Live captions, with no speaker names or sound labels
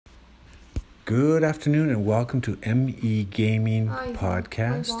Good afternoon and welcome to ME Gaming Hi,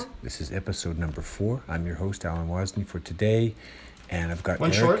 Podcast. Yvonne. This is episode number 4. I'm your host, Alan Wozni, for today. And I've got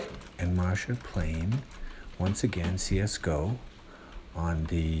One Eric short. and Masha playing, once again, CSGO on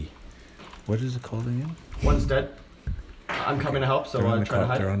the... What is it called again? One's dead. I'm coming to help, so They're on, try to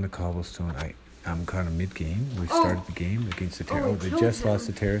hide. they're on the cobblestone. I'm kind of mid-game. We've started the game against the terrace. Oh, Oh, they killed just him. lost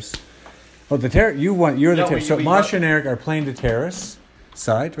the terrace. Oh, the terrace. You won. You're the Yeah, terrace. we So got- Masha and Eric are playing the terrace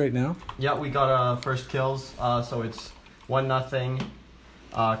side right now. Yeah, we got first kills, so it's 1-0.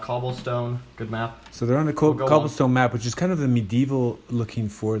 Cobblestone, good map. So they're on the We'll go cobblestone map, which is kind of the medieval looking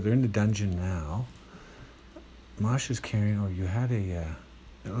for. They're in the dungeon now. Masha's carrying, or you had a,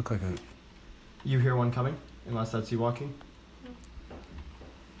 it looked like a, You hear one coming, unless that's you walking.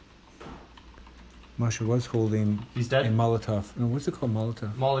 Masha was holding He's a dead. Molotov. No, what's it called?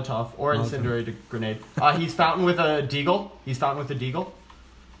 Molotov? Molotov or Molotov. incendiary grenade. He's fountain with a deagle.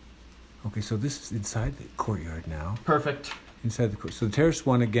 Okay, so this is inside the courtyard now. Perfect. Inside the so the terrace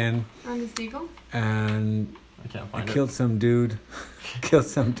won again, On his deagle? and I can't I find it. killed some dude. Killed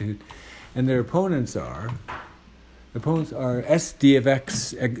some dude. And their opponents are... The opponents are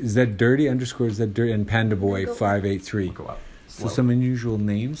SDFX Z Dirty _Z Dirty and Panda Boy 583. Go up. So Slow. some unusual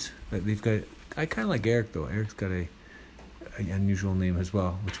names that they've got. I kind of like Eric though. Eric's got a unusual name as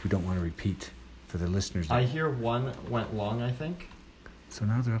well, which we don't want to repeat for the listeners. I hear one went long, I think. So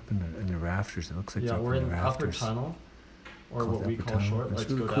now they're up in the rafters. It looks like Yeah, they're we're up in the the upper rafters. tunnel, or Called what we upper call tunnel. short. That's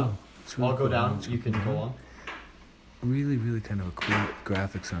Let's really go cool. down. It's really I'll go cool. down. Let's You can down. go on. Really kind of a cool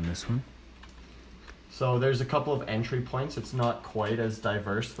graphics on this one. So there's a couple of entry points. It's not quite as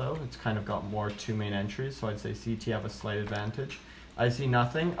diverse though. It's kind of got more 2 main entries. So I'd say CT have a slight advantage. I see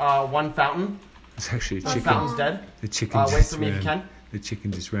nothing. One fountain. It's actually a One chicken. fountain's dead. The chicken Wait just for me if you ran. can. The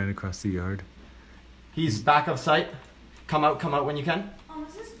chicken just ran across the yard. He's back of sight. Come out when you can.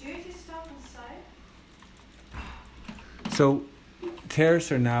 Is this due to stop inside? So,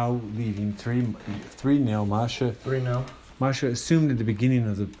 Terrace are now leading 3-0. Masha assumed at the beginning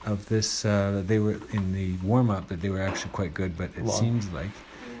of this that they were in the warm-up that they were actually quite good, but it Long. seems like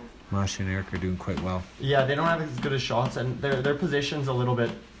Masha and Eric are doing quite well. Yeah, they don't have as good as shots, and their position's a little bit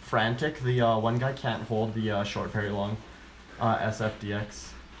frantic. The one guy can't hold the short very long. SFDX.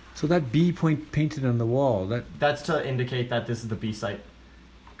 So that B point painted on the wall, That's to indicate that this is the B site.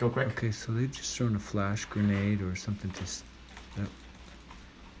 Go quick. okay, so they've just thrown a flash grenade or something to... Yep.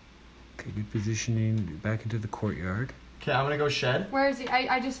 Okay, good positioning, back into the courtyard. Okay, I'm gonna go shed. Where is he?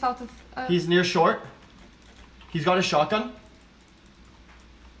 I just felt a... He's near short. He's got a shotgun.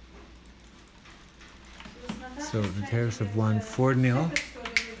 So the Terrace have won 4-0.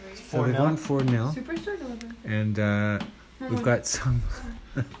 So they've 4-0. won 4-0. Superstore delivery. And we've got some...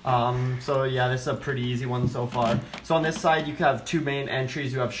 So yeah, this is a pretty easy one so far. So on this side, you have 2 main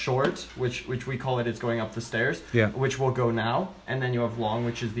entries. You have short, which we call it. It's going up the stairs. Yeah. Which will go now, and then you have long,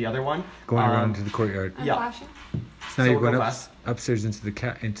 which is the other one. Going around to the courtyard. I'm Yeah. flashing. So now So you're we'll going go up, fast. upstairs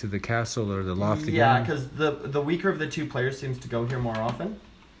into the castle or the loft again. Yeah, because the weaker of the 2 players seems to go here more often.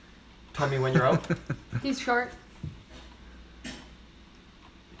 Tell me when you're out. He's short.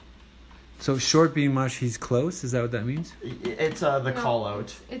 So short being much, he's close. Is that what that means? It's the No, call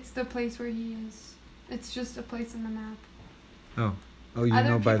out. It's the place where he is. It's just a place in the map. Oh, you Other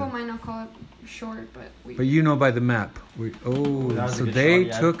know by people the, might not call it short, but we... but you know by the map. That was a So good they shot,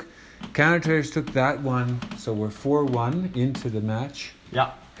 yeah. took Counter-Terrors took that one. So we're 4-1 into the match,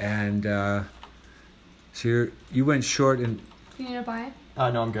 Yeah. and so you went short and You need to buy it?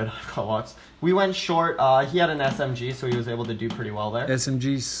 No, I'm good. I've got lots. We went short. He had an SMG, so he was able to do pretty well there.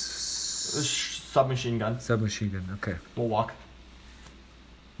 SMG Submachine gun. submachine gun. Okay. We'll walk.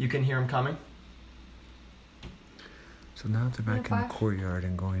 You can hear him coming. So now they're back in the flash? courtyard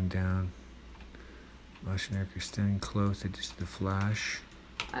and going down. Lush and Eric are standing close. They just the flash.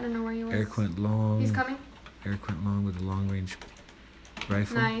 I don't know where he was. Eric went long. He's coming. Eric went long with a long range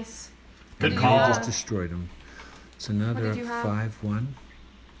rifle. Nice. Good and call. He just destroyed him. So now What they're did you have? up 5-1.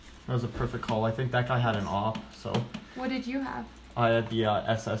 That was a perfect call. I think that guy had an op, so What did you have? I had the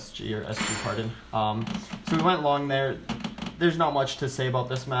SSG or SG, pardon. So we went long there. There's not much to say about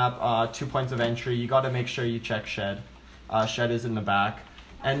this map. 2 points of entry. You got to make sure you check shed. Shed is in the back.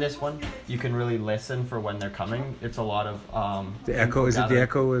 And this one, you can really listen for when they're coming. It's a lot of The echo, is it the gathering.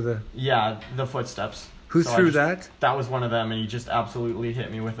 echo or the... Yeah, the footsteps. Who So I threw just- that? That was one of them, and he just absolutely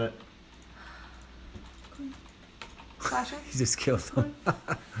hit me with it. Flashing? He just killed him.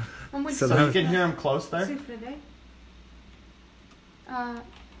 One would So So that- you can hear him close there.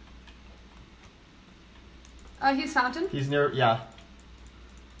 He's fountain. He's near, yeah.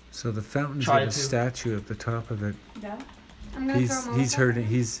 So the fountain's Try got a to. statue at the top of it. Да. I'm gonna throw a He's Molotov. hurting.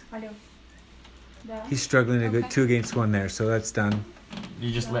 He's Алло. He's struggling to Okay. get 2 against 1 there, so that's done.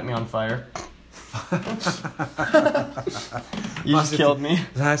 You just lit me on fire. You just killed me.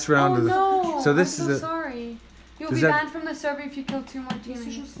 Last round Oh of the. no! So this I'm is so a- sorry. You'll Does be that- banned from the server if you kill 2 more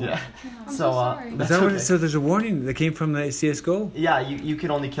teammates. Yeah. I'm So, so sorry. Is that's that what okay. it, so there's a warning that came from the CS:GO. Yeah, you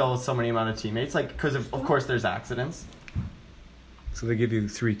can only kill so many amount of teammates, like because of course there's accidents. So they give you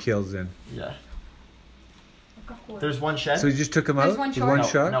 3 kills then. Yeah. There's one shed. So you just took him There's out one with short. one no,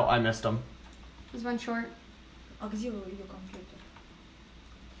 shot. No, I missed him. There's one short.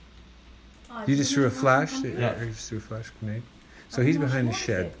 You just threw a flash. Yeah. Eric just threw a flash grenade. So he's behind the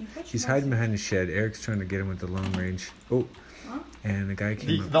shed. He's hiding behind the shed. Eric's trying to get him with the long range. Oh, and the guy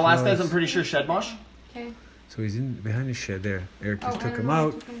came up The last guy's close. I'm pretty sure shed mosh. Okay. So he's in behind the shed there. Eric just I took don't him know, I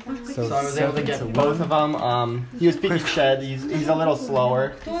out. took him from So So I was able to 7 get to both 1. of them. He was peeking shed. He's a little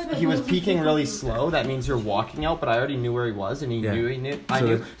slower. He was peeking really slow. That means you're walking out, but I already knew where he was, and he Yeah. knew he knew. I So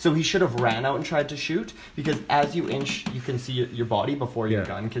knew. that- So he should have ran out and tried to shoot because as you inch, you can see your body before your Yeah.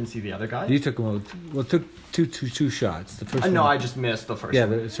 gun can see the other guy. You took him out. Well, took two shots. The first No, one. I just missed the first Yeah,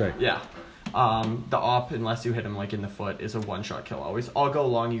 one. that's right. Yeah. The op, unless you hit him like in the foot, is a one-shot kill always. I'll go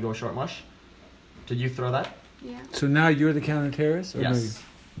long, you go short mush. Did you throw that? Yeah. So now you're the counter-terrorist? Or no, Yes.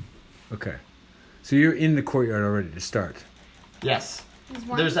 you- okay. So you're in the courtyard already to start. Yes. There's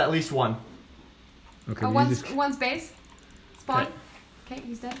one. There's at least one. Okay. Oh, you one's, just- one's base. Spawn. Okay. Okay,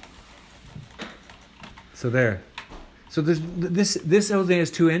 he's dead. So there. So this only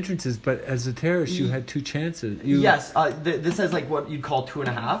has 2 entrances, but as a terrorist, you had 2 chances. Yes. This has like what you'd call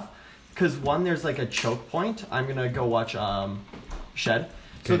 2.5. Because one, there's like a choke point. I'm gonna go watch shed.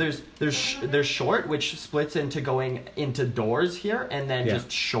 So Okay. there's short, which splits into going into doors here, and then Yeah.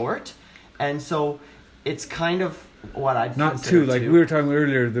 just short, and so it's kind of what I'd Not consider 2. Like we were talking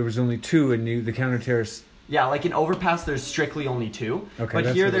earlier, there was only 2, and the counter-terrorist. Yeah, like in overpass, there's strictly only 2. Okay, But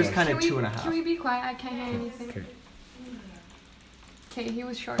that's here what it there's was. kind Can of we, 2.5. Can we be quiet? I can't hear anything. Okay. Okay, he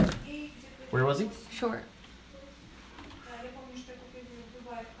was short. Where was he? Short. Я помню, что я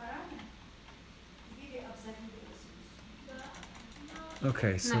купила в Хараме. Видели абсолютно.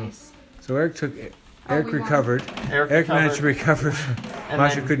 Okay, so Nice. so Eric took. Oh, Eric we won. recovered. Eric managed to recover. And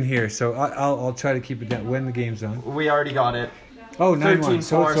Masha then couldn't hear, so I'll try to keep it down when the game's on. we already got it. Oh, 9-1. 13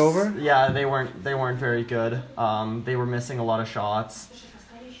 So it's force. over. Yeah, they weren't very good. They were missing a lot of shots.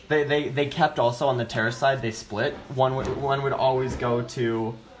 They kept also on the terrace side. They split. One would always go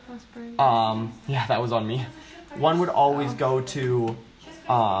to That's pretty. yeah, that was on me. One would always go to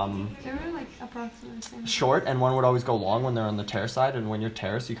They were like approximately the same. short, and one would always go long when they're on the terrace side. And when you're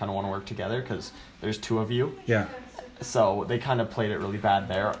terrace, you kind of want to work together because there's 2 of you. Yeah. So they kind of played it really bad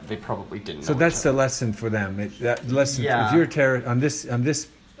there. They probably didn't. So know that's each the other. lesson for them. That lesson. Yeah. If you're on this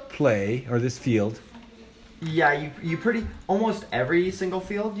play or this field, Yeah, you pretty almost every single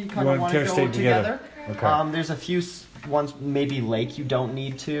field you kind of want want to to go stay together. together. Okay. There's a few ones maybe lake you don't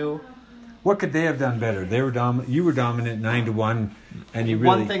need to. what could they have done better? They were You were dominant 9-1, and you really.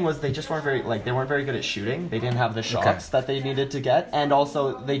 One thing was they just weren't very good at shooting. They didn't have the shots that they needed to get, and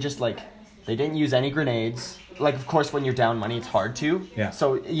also they just they didn't use any grenades. Like of course when you're down money it's hard to. Yeah.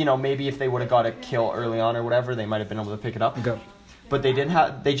 So maybe if they would have got a kill early on or whatever they might have been able to pick it up. Go. But they didn't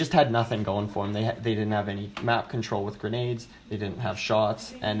have. They just had nothing going for them. They didn't have any map control with grenades. They didn't have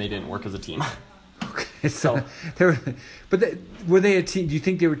shots, and they didn't work as a team. Okay, so So- they were, were they a team? Do you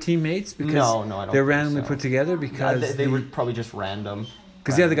think they were teammates? Because No, I don't they're think randomly so. put together because they were probably just random.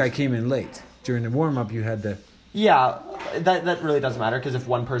 because the other guy came in late during the warm up. You had the Yeah, that really doesn't matter because if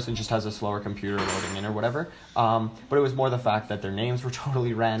one person just has a slower computer loading in or whatever. But it was more the fact that their names were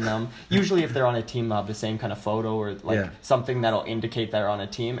totally random. Usually, if they're on a team, they'll have the same kind of photo or Yeah. something that'll indicate they're on a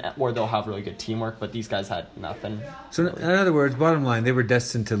team, or they'll have really good teamwork. But these guys had nothing. So in other words, bottom line, they were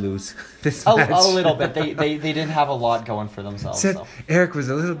destined to lose this A, match. a little bit. They didn't have a lot going for themselves. Said So. Eric was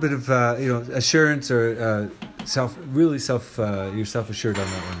a little bit of assurance or self you're self assured on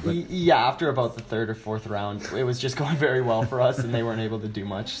that one. But Yeah, after about the 3rd or 4th round, it was just going very well for us, and they weren't able to do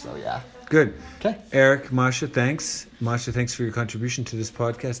much. So yeah. good. Okay. Eric, Masha, thanks. Masha, thanks for your contribution to this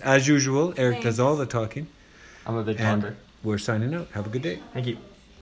podcast. As usual, Eric does Thanks. all the talking. I'm a big And talker. we're signing out. Have a good day. Thank you.